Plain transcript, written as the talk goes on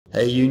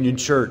Hey, Union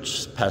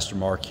Church, Pastor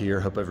Mark here.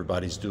 Hope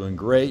everybody's doing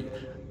great.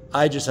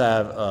 I just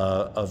have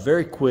a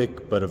very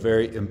quick but a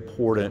very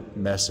important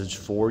message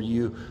for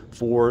you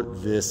for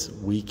this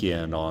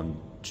weekend on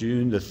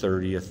June the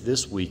 30th,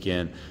 this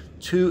weekend.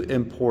 Two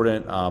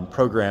important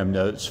program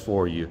notes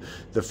for you.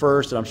 The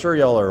first, and I'm sure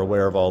y'all are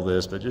aware of all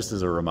this, but just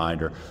as a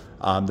reminder,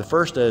 the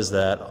first is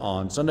that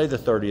on Sunday the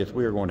 30th,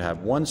 we are going to have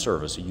one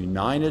service, a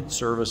united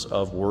service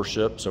of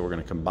worship. So we're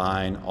going to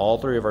combine all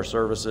three of our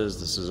services.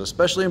 This is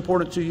especially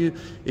important to you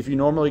if you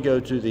normally go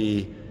to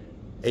the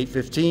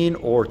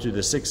 8:15 or to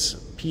the 6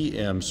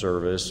 p.m.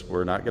 service.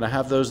 We're not going to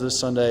have those this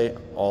Sunday,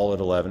 all at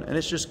 11. And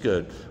it's just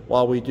good.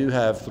 While we do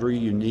have three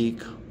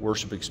unique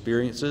worship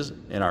experiences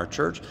in our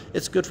church,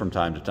 it's good from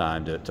time to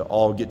time to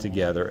all get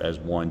together as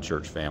one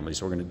church family.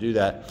 So we're going to do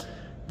that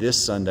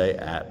this Sunday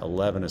at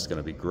 11. It's going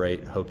to be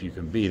great. Hope you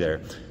can be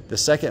there. The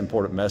second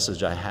important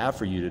message I have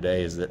for you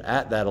today is that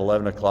at that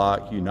 11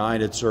 o'clock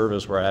United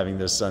service we're having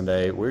this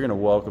Sunday, we're going to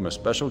welcome a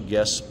special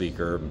guest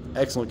speaker,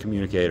 excellent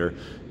communicator,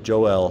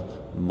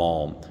 Joel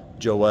Malm.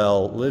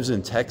 Joel lives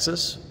in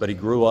Texas, but he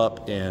grew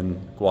up in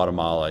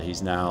Guatemala.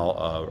 He's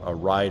now a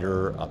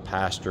writer, a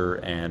pastor,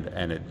 and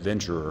an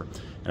adventurer.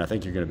 And I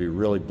think you're going to be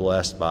really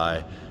blessed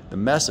by the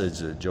message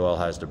that Joel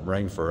has to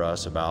bring for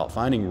us about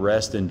finding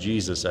rest in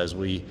Jesus as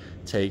we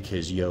take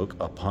his yoke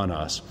upon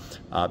us.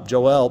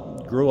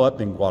 Joel grew up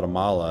in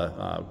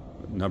Guatemala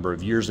a number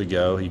of years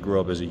ago. He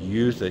grew up as a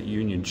youth at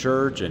Union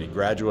Church, and he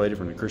graduated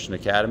from the Christian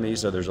Academy.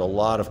 So there's a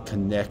lot of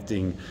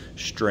connecting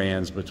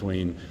strands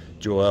between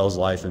Joel's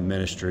life and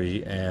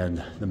ministry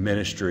and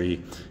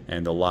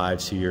the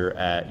lives here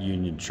at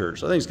Union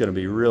Church. So I think it's going to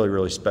be really,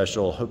 really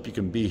special. Hope you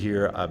can be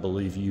here. I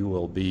believe you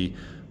will be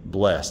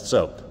blessed.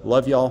 So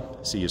love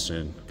y'all. See you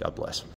soon. God bless.